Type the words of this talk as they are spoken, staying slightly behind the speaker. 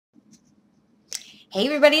Hey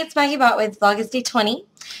everybody, it's Maggibot with Vlogmas Day 20,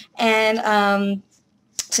 and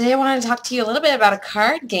today I wanted to talk to you a little bit about a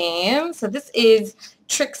card game. So this is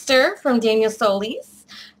Trickster from Daniel Solis.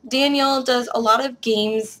 Daniel does a lot of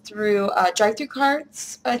games through drive-through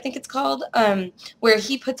cards, I think it's called, where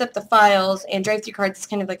he puts up the files, and drive-through cards is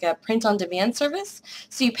kind of like a print-on-demand service.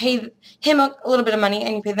 So you pay him a little bit of money,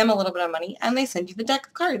 and you pay them a little bit of money, and they send you the deck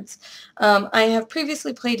of cards. I have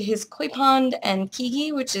previously played his Koi Pond and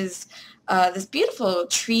Kiki, which is this beautiful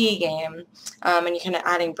tree game, and you're kind of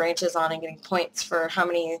adding branches on and getting points for how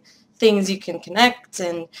many things you can connect,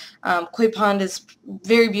 and Koi Pond is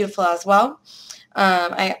very beautiful as well.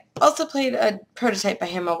 I also played a prototype by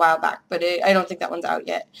him a while back, but I don't think that one's out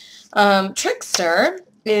yet. Trickster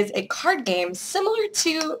is a card game similar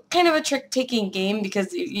to kind of a trick-taking game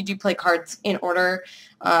because you do play cards in order,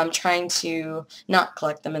 trying to not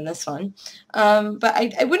collect them in this one. But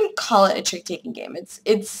I wouldn't call it a trick-taking game.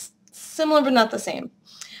 It's similar but not the same.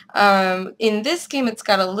 In this game, it's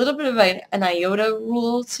got a little bit of an iota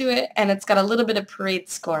rule to it, and it's got a little bit of parade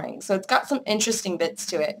scoring. So it's got some interesting bits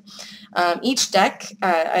to it. Each deck,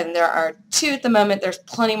 and there are 2 at the moment, there's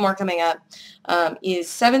plenty more coming up, is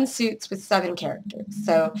 7 suits with 7 characters.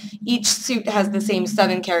 So each suit has the same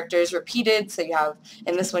 7 characters repeated. So you have,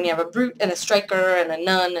 in this one, you have a brute and a striker and a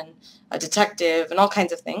nun and a detective and all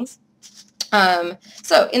kinds of things.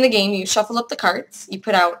 So in the game, you shuffle up the cards. You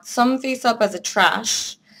put out some face up as a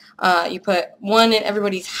trash. You put 1 in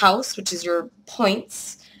everybody's house, which is your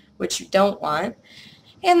points, which you don't want.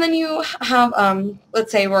 And then you have,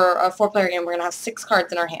 let's say we're a 4-player game, we're going to have 6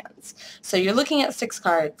 cards in our hands. So you're looking at 6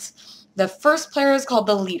 cards. The first player is called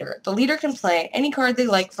the leader. The leader can play any card they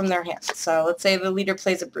like from their hand. So let's say the leader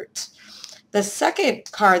plays a brute. The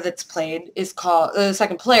second card that's played is called, the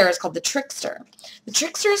second player is called the trickster. The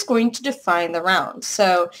trickster is going to define the round.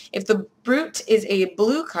 So if the brute is a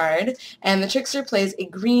blue card and the trickster plays a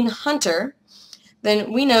green hunter,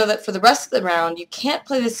 then we know that for the rest of the round you can't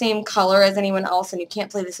play the same color as anyone else and you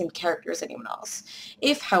can't play the same character as anyone else.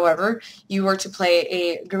 If, however, you were to play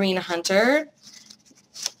a green hunter,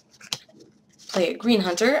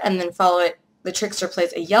 and then follow it, the trickster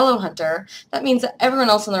plays a yellow hunter, that means that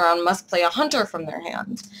everyone else in the round must play a hunter from their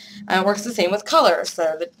hand. It works the same with color,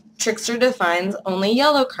 so the trickster defines only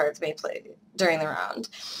yellow cards may play during the round.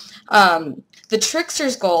 The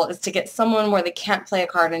trickster's goal is to get someone where they can't play a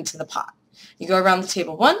card into the pot. You go around the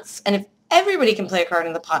table once, and if everybody can play a card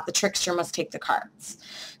in the pot, the trickster must take the cards.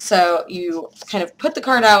 So you kind of put the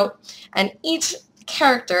card out, and each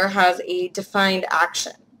character has a defined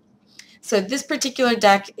action. So this particular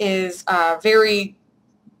deck is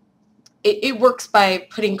it works by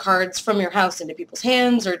putting cards from your house into people's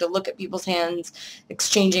hands or to look at people's hands,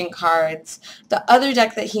 exchanging cards. The other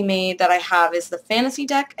deck that he made that I have is the fantasy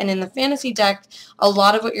deck, and in the fantasy deck, a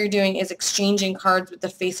lot of what you're doing is exchanging cards with the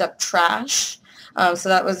face-up trash. So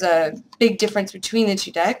that was a big difference between the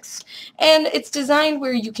 2 decks. And it's designed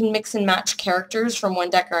where you can mix and match characters from one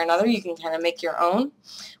deck or another. You can kind of make your own,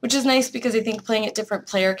 which is nice because I think playing at different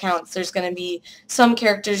player counts, there's going to be some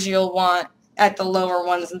characters you'll want at the lower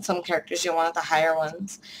ones and some characters you'll want at the higher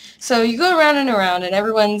ones. So you go around, and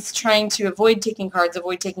everyone's trying to avoid taking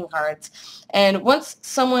cards. And once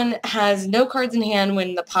someone has no cards in hand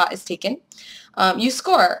when the pot is taken, you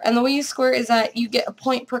score. And the way you score is that you get a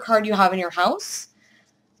point per card you have in your house.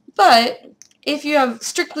 But if you have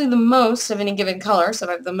strictly the most of any given color, so if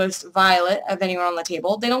I have the most violet of anyone on the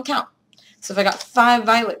table, they don't count. So if I got 5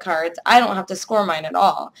 violet cards, I don't have to score mine at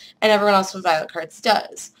all. And everyone else with violet cards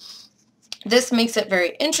does. This makes it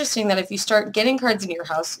very interesting that if you start getting cards into your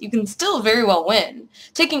house, you can still very well win.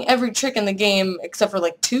 Taking every trick in the game except for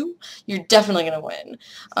like 2, you're definitely going to win.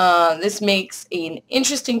 This makes an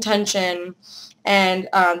interesting tension, and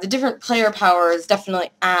the different player powers definitely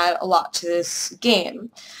add a lot to this game.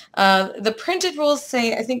 The printed rules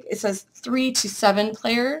say, I think it says 3 to 7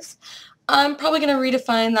 players. I'm probably going to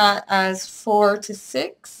redefine that as 4 to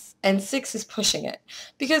 6, and 6 is pushing it.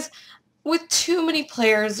 Because with too many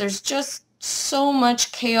players, there's just so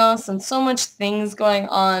much chaos and so much things going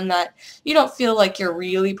on that you don't feel like you're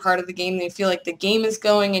really part of the game. You feel like the game is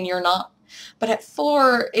going and you're not. But at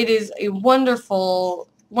 4, it is a wonderful,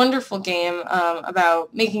 wonderful game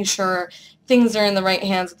about making sure things are in the right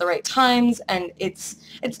hands at the right times, and it's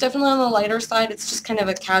definitely on the lighter side. It's just kind of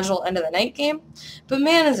a casual end of the night game. But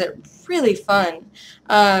man, is it really fun.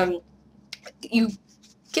 You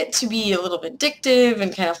get to be a little bit addictive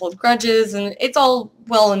and kind of hold grudges, and it's all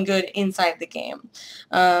well and good inside the game.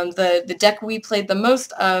 The deck we played the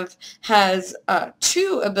most of has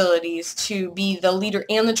 2 abilities to be the leader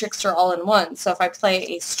and the trickster all in one. So if I play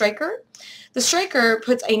a striker, the striker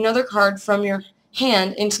puts another card from your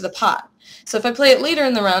hand into the pot. So if I play it later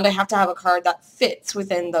in the round, I have to have a card that fits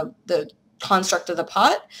within the construct of the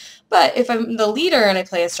pot. But if I'm the leader and I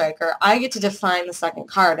play a striker, I get to define the second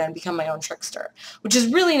card and become my own trickster, which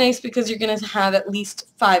is really nice because you're going to have at least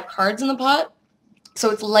 5 cards in the pot, so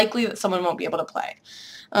it's likely that someone won't be able to play.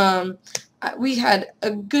 We had a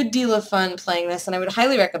good deal of fun playing this, and I would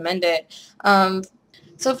highly recommend it.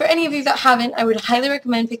 So for any of you that haven't, I would highly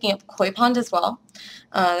recommend picking up Koi Pond as well.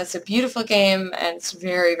 It's a beautiful game, and it's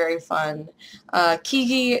very, very fun.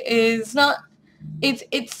 Kiki is not,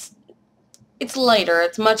 it's lighter,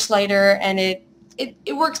 it's much lighter, and it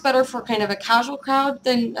works better for kind of a casual crowd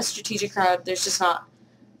than a strategic crowd. There's not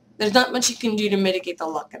much you can do to mitigate the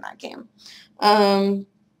luck in that game.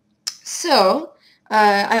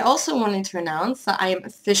 I also wanted to announce that I am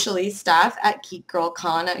officially staff at Geek Girl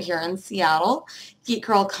Con out here in Seattle. Geek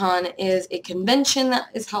Girl Con is a convention that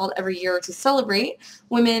is held every year to celebrate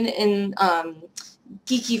women in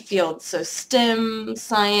geeky fields, so STEM,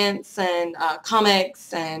 science, and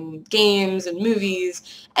comics, and games, and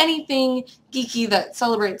movies, anything geeky that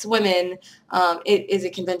celebrates women. It is a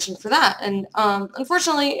convention for that, and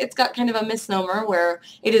unfortunately it's got kind of a misnomer where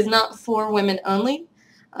it is not for women only.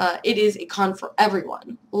 It is a con for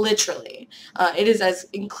everyone, literally. It is as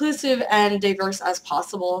inclusive and diverse as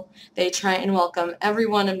possible. They try and welcome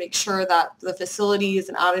everyone and make sure that the facilities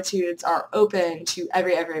and attitudes are open to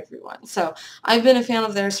everyone. So I've been a fan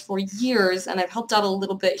of theirs for years, and I've helped out a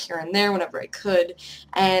little bit here and there whenever I could.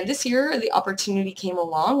 And this year, the opportunity came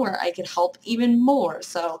along where I could help even more.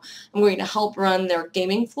 So I'm going to help run their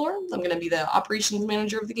gaming floor. I'm going to be the operations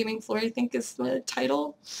manager of the gaming floor, I think is the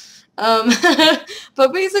title.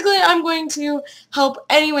 But basically I'm going to help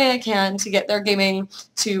any way I can to get their gaming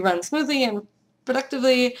to run smoothly and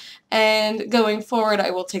productively, and going forward I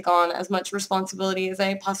will take on as much responsibility as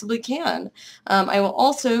I possibly can. I will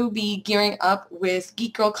also be gearing up with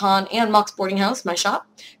Geek Girl Con and Mox Boarding House, my shop,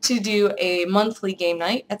 to do a monthly game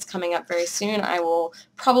night. It's coming up very soon. I will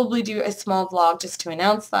probably do a small vlog just to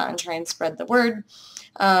announce that and try and spread the word.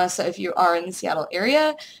 So if you are in the Seattle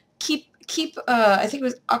area, keep I think it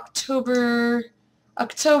was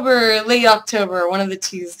late October, one of the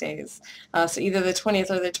Tuesdays, so either the 20th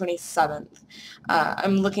or the 27th.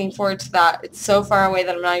 I'm looking forward to that. It's so far away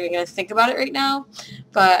that I'm not even going to think about it right now,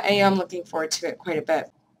 but I am looking forward to it quite a bit.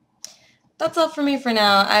 That's all for me for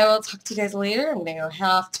now. I will talk to you guys later. I'm going to go head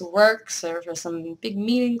off to work for some big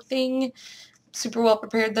meeting thing. Super well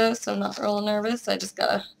prepared though, so I'm not real nervous. I just got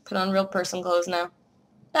to put on real person clothes now.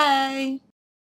 Bye!